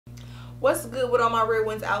What's good with all my real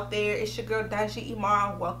ones out there? It's your girl Daji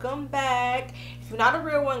Imara. Welcome back. If you're not a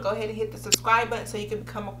real one, go ahead and hit the subscribe button so you can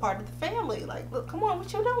become a part of the family. Like, look, come on,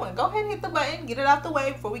 what you doing? Go ahead and hit the button, get it out the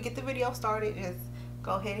way before we get the video started. Just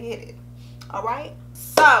go ahead and hit it. Alright,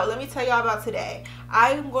 so let me tell y'all about today.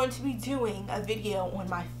 I'm going to be doing a video on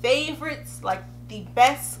my favorites, like the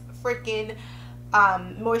best freaking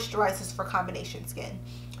moisturizers for combination skin.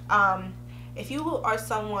 If you are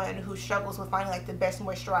someone who struggles with finding like the best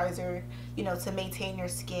moisturizer, you know, to maintain your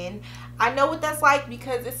skin, I know what that's like,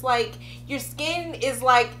 because it's like your skin is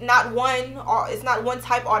like not one, or it's not one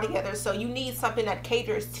type altogether, so you need something that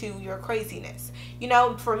caters to your craziness. You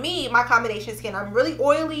know, for me, my combination skin, I'm really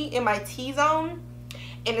oily in my T-zone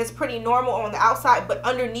and it's pretty normal on the outside, but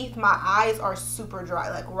underneath my eyes are super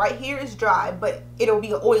dry. Like right here is dry, but it'll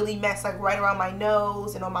be an oily mess like right around my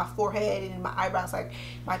nose and on my forehead and my eyebrows, like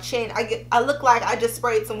my chin. I look like I just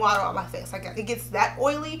sprayed some water on my face. Like it gets that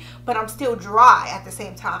oily, but I'm still dry at the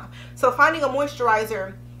same time. So finding a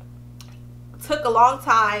moisturizer took a long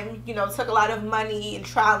time, you know, took a lot of money and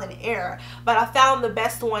trial and error, but I found the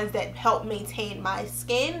best ones that help maintain my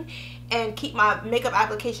skin and keep my makeup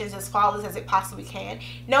applications as flawless as it possibly can.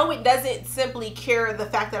 No, it doesn't simply cure the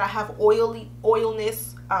fact that I have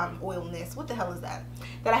oilness, what the hell is that?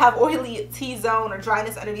 That I have oily T-zone or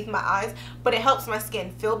dryness underneath my eyes, but it helps my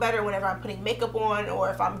skin feel better whenever I'm putting makeup on, or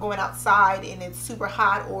if I'm going outside and it's super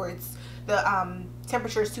hot, or it's the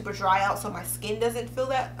temperature is super dry out, so my skin doesn't feel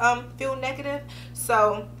that feel negative.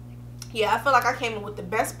 So yeah, I feel like I came in with the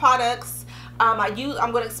best products. I'm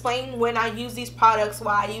going to explain when I use these products,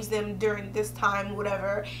 why I use them during this time,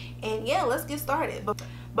 whatever. And yeah, let's get started.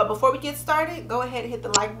 But before we get started, go ahead and hit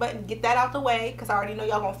the like button, get that out the way, because I already know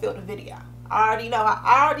y'all gonna feel the video. I already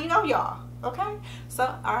know y'all. Okay,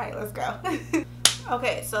 so all right, let's go.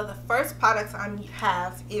 Okay, so the first product I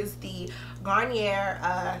have is the Garnier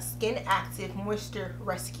Skin Active Moisture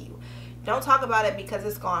Rescue. Don't talk about it because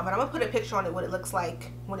it's gone, but I'm gonna put a picture on it what it looks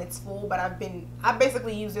like when it's full. But I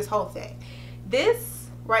basically use this whole thing.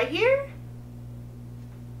 This right here,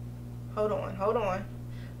 hold on,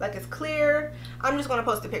 like it's clear. I'm just gonna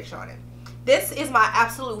post a picture on it. This is my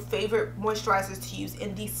absolute favorite moisturizers to use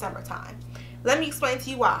in the summertime. Let me explain to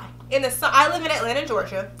you why. I live in Atlanta,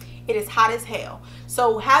 Georgia. It is hot as hell.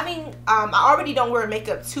 So having, I already don't wear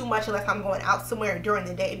makeup too much unless I'm going out somewhere during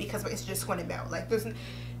the day, because it's just going to melt. Like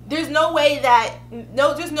there's no way that,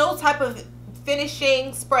 there's no type of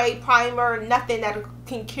finishing spray, primer, nothing that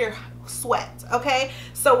can cure sweat. Okay,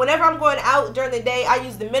 so whenever I'm going out during the day, I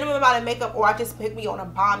use the minimum amount of makeup, or I just pick me on a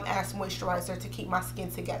bomb ass moisturizer to keep my skin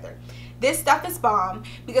together. This stuff is bomb,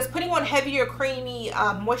 because putting on heavier, creamy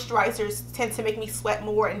moisturizers tend to make me sweat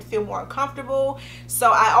more and feel more uncomfortable.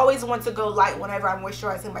 So I always want to go light whenever I'm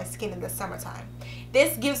moisturizing my skin in the summertime.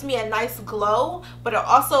 This gives me a nice glow, but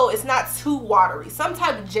it's not too watery. Some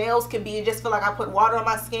type of gels can be, just feel like I put water on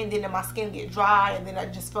my skin, then my skin get dry, and then I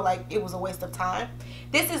just feel like it was a waste of time.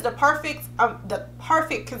 This is the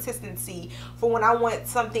perfect consistency for when I want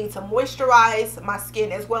something to moisturize my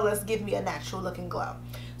skin as well as give me a natural looking glow.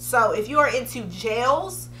 So if you are into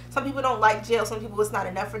gels, some people don't like gels, some people it's not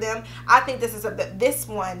enough for them. I think this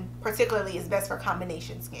one particularly is best for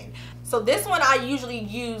combination skin. So this one I usually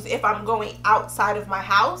use if I'm going outside of my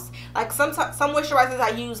house. Like some moisturizers I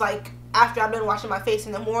use like after I'm done washing my face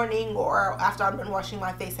in the morning, or after I'm done washing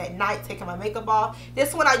my face at night, taking my makeup off.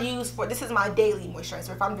 This one I use this is my daily moisturizer.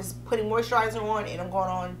 If I'm just putting moisturizer on and I'm going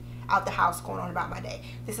on out the house, going on about my day.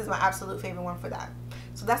 This is my absolute favorite one for that.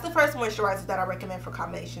 So that's the first moisturizer that I recommend for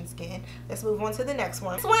combination skin. Let's move on to the next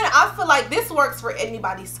one. This one, I feel like this works for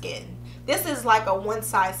anybody's skin. This is like a one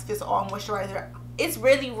size fits all moisturizer. It's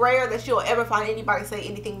really rare that you'll ever find anybody say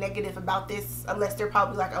anything negative about this, unless they're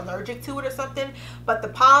probably like allergic to it or something. But the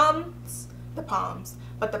Pond's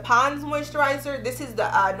moisturizer, this is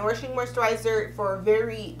the nourishing moisturizer for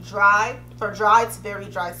very dry to very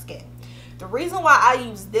dry skin. The reason why I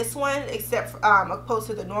use this one, opposed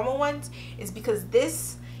to the normal ones, is because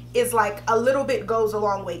this is like a little bit goes a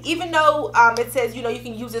long way. Even though it says, you know, you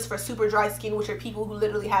can use this for super dry skin, which are people who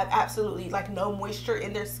literally have absolutely like no moisture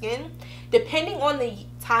in their skin. Depending on the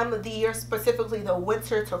time of the year, specifically the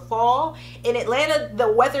winter to fall, in Atlanta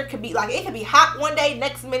the weather could be like, it could be hot one day,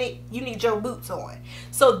 next minute you need your boots on.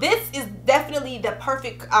 So this is definitely the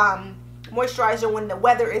perfect moisturizer when the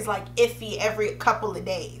weather is like iffy every couple of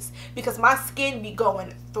days, because my skin be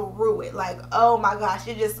going through it like, oh my gosh,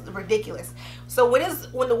 it's just ridiculous. So when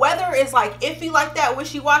the weather is like iffy like that,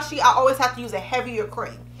 wishy-washy, I always have to use a heavier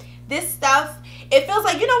cream. This stuff It feels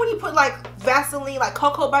like, you know when you put like Vaseline, like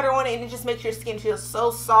cocoa butter on it, and it just makes your skin feel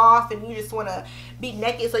so soft and you just want to be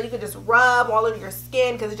naked so you can just rub all over your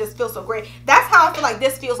skin because it just feels so great. That's how I feel like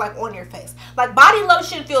this feels like on your face. Like body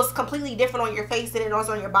lotion feels completely different on your face than it does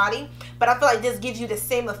on your body, but I feel like this gives you the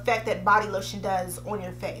same effect that body lotion does on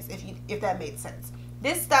your face, if that made sense.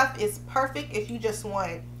 This stuff is perfect if you just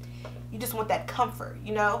want that comfort,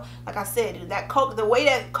 you know? Like I said, the way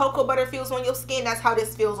that cocoa butter feels on your skin, that's how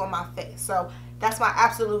this feels on my face. So that's my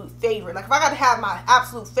absolute favorite. Like if I got to have my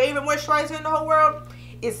absolute favorite moisturizer in the whole world,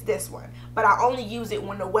 it's this one. But I only use it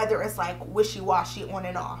when the weather is like wishy-washy on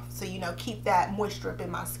and off. So, you know, keep that moisture up in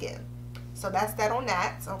my skin. So that's that on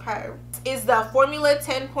that, okay? Is the Formula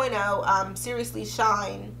 10.0 Seriously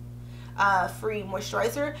Shine free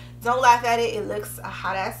moisturizer. Don't laugh at it. It looks a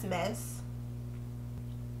hot ass mess.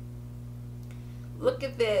 Look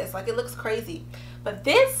at this. Like, it looks crazy. But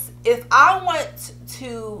this, if I want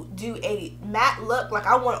to do a matte look, like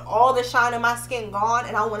I want all the shine in my skin gone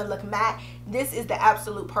and I want to look matte, this is the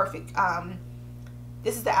absolute perfect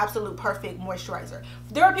moisturizer.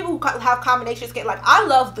 There are people who have combination skin. Like, I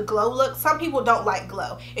love the glow look. Some people don't like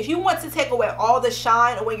glow. If you want to take away all the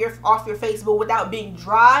shine when you're off your face but without being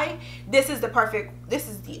dry, this is the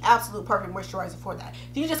absolute perfect moisturizer for that.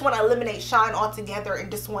 If you just want to eliminate shine altogether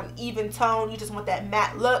and just want even tone, you just want that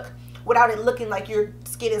matte look without it looking like your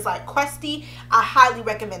skin is like crusty, I highly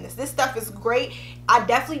recommend this. This stuff is great. I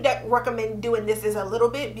definitely recommend doing this as a little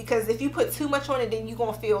bit, because if you put too much on it, then you're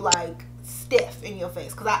gonna feel like stiff in your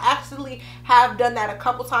face. Because I actually have done that a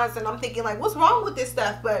couple times and I'm thinking like, what's wrong with this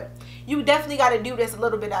stuff? But you definitely got to do this a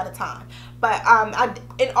little bit at a time. But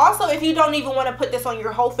and also, if you don't even want to put this on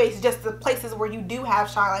your whole face, just the places where you do have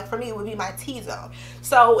shine, like for me it would be my T-zone.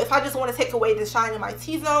 So if I just want to take away the shine in my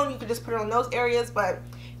T-zone, you can just put it on those areas. But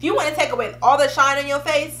if you want to take away all the shine on your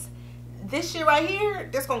face, this shit right here,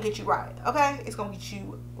 this gonna get you right, okay? It's gonna get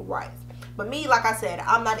you right. But me, like I said,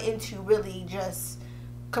 I'm not into really just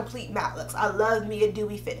complete matte looks. I love me a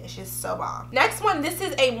dewy finish. It's so bomb. Next one, this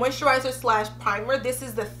is a moisturizer slash primer. This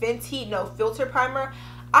is the Fenty No Filter Primer.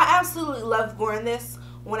 I absolutely love wearing this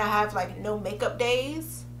when I have like no makeup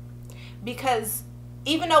days, because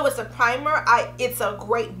even though it's a primer, it's a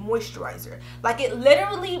great moisturizer. Like, it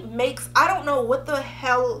literally makes, I don't know what the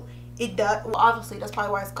hell it does. Well, obviously that's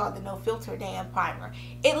probably why it's called the No Filter damn primer.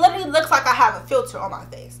 It literally looks like I have a filter on my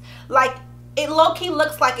face. Like, it low-key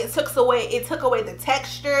looks like it took away the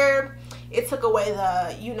texture, it took away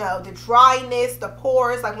the, you know, the dryness, the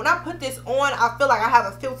pores. Like, when I put this on, I feel like I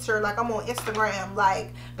have a filter, like I'm on Instagram,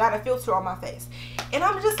 like got a filter on my face. And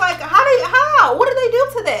I'm just like, how? What did they do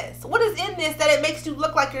to this? What is in this that it makes you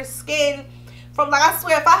look like your skin from, like, I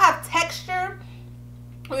swear, if I have texture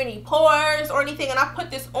or any pores or anything and I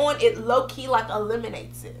put this on, it low-key like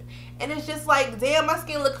eliminates it. And it's just like, damn, my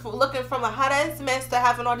skin looking from a hot ass mess to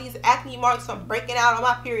having all these acne marks from breaking out on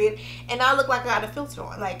my period, and I look like I got a filter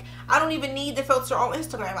on. Like, I don't even need the filter on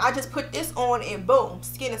Instagram. I just put this on and boom,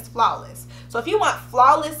 skin is flawless. So if you want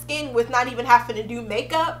flawless skin with not even having to do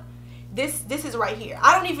makeup, this is right here.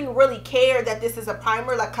 I don't even really care that this is a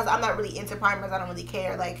primer, like, because I'm not really into primers. I don't really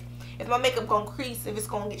care. Like, if my makeup gonna crease, if it's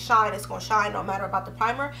gonna get shine, it's gonna shine, no matter about the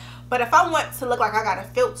primer. But if I want to look like I got a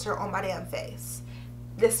filter on my damn face,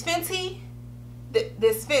 this Fenty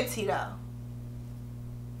though,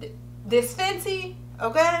 this Fenty,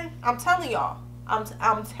 okay, I'm telling y'all, I'm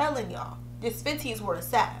telling y'all, this Fenty is where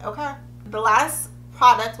it's at, okay? The last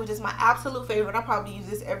product, which is my absolute favorite, I probably use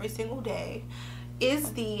this every single day,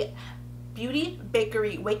 is the Beauty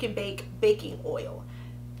Bakerie Wake and Bake Baking Oil.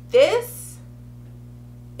 This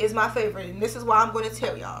is my favorite, and this is why I'm going to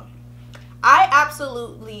tell y'all. I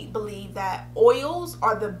absolutely believe that oils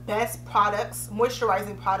are the best products,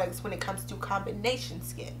 moisturizing products, when it comes to combination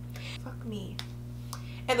skin. Fuck me.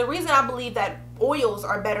 And the reason I believe that oils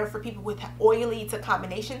are better for people with oily to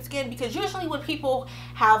combination skin, because usually when people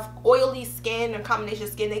have oily skin or combination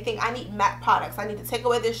skin, they think, I need matte products. I need to take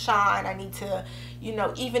away this shine. I need to, you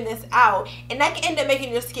know, even this out. And that can end up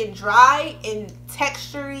making your skin dry and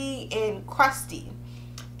textury and crusty.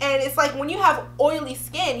 And it's like, when you have oily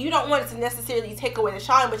skin, you don't want it to necessarily take away the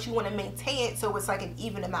shine, but you want to maintain it so it's like an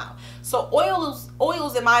even amount. So oils,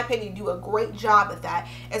 in my opinion, do a great job at that,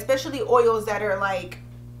 especially oils that are like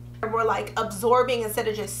more like absorbing instead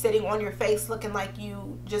of just sitting on your face looking like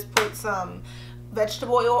you just put some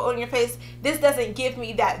vegetable oil on your face. This doesn't give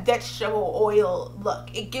me that vegetable oil look.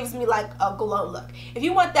 It gives me like a glow look. If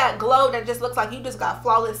you want that glow that just looks like you just got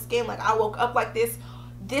flawless skin, like I woke up like this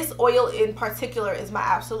oil in particular is my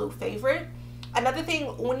absolute favorite. Another thing,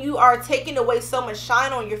 when you are taking away so much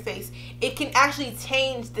shine on your face, it can actually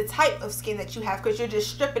change the type of skin that you have, because you're just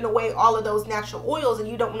stripping away all of those natural oils, and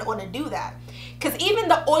you don't want to do that. Because even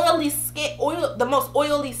the the most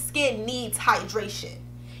oily skin needs hydration.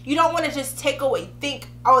 You don't want to just take away, think,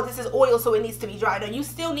 oh, this is oil, so it needs to be dry. No, you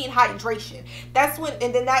still need hydration. That's when,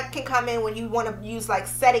 and then that can come in when you want to use like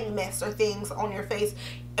setting mist or things on your face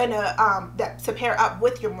and that to pair up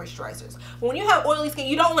with your moisturizers. When you have oily skin,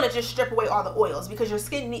 you don't want to just strip away all the oils, because your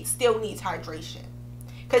skin still needs hydration.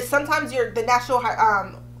 Because sometimes the natural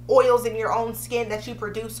oils in your own skin that you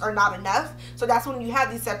produce are not enough. So that's when you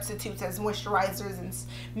have these substitutes as moisturizers and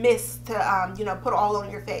mists to you know, put all on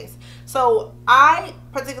your face. So I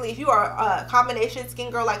particularly, if you are a combination skin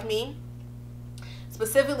girl like me,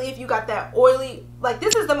 specifically if you got that oily, like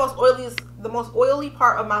this is the most oily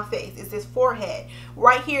part of my face, is this forehead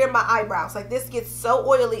right here in my eyebrows. Like this gets so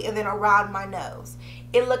oily, and then around my nose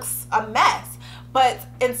it looks a mess. But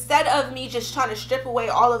instead of me just trying to strip away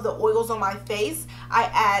all of the oils on my face, I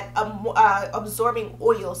add absorbing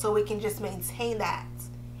oil, so it can just maintain that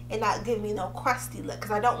and not give me no crusty look.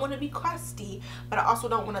 Because I don't want to be crusty, but I also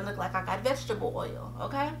don't want to look like I got vegetable oil,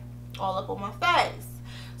 okay? All up on my face.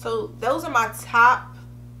 So those are my top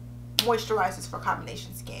moisturizers for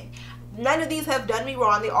combination skin. None of these have done me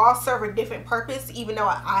wrong. They all serve a different purpose, even though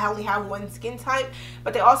I only have one skin type.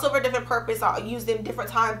 But they all serve a different purpose. I'll use them different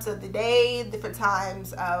times of the day, different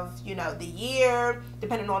times of, you know, the year,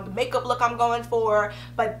 depending on the makeup look I'm going for.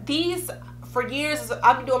 But these, for years,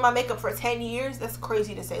 I've been doing my makeup for 10 years. That's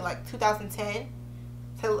crazy to say, like 2010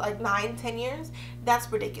 to like 9-10 years.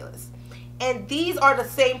 That's ridiculous. And these are the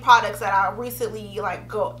same products that I recently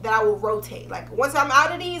that I will rotate. Like once I'm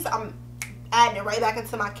out of these, I'm adding it right back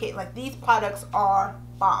into my kit. Like these products are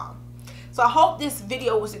bomb. So I hope this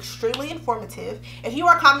video was extremely informative. If you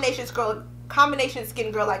are a combination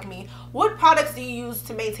skin girl like me, what products do you use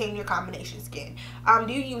to maintain your combination skin?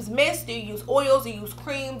 Do you use mist? Do you use oils? Do you use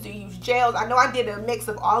creams? Do you use gels? I know I did a mix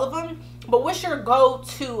of all of them, but what's your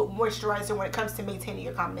go-to moisturizer when it comes to maintaining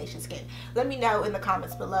your combination skin? Let me know in the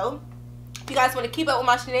comments below. If you guys want to keep up with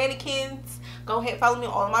my shenanigans, go ahead and follow me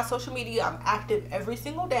on all of my social media. I'm active every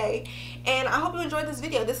single day. And I hope you enjoyed this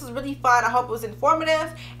video. This was really fun. I hope it was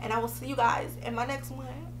informative. And I will see you guys in my next one.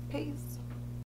 Peace.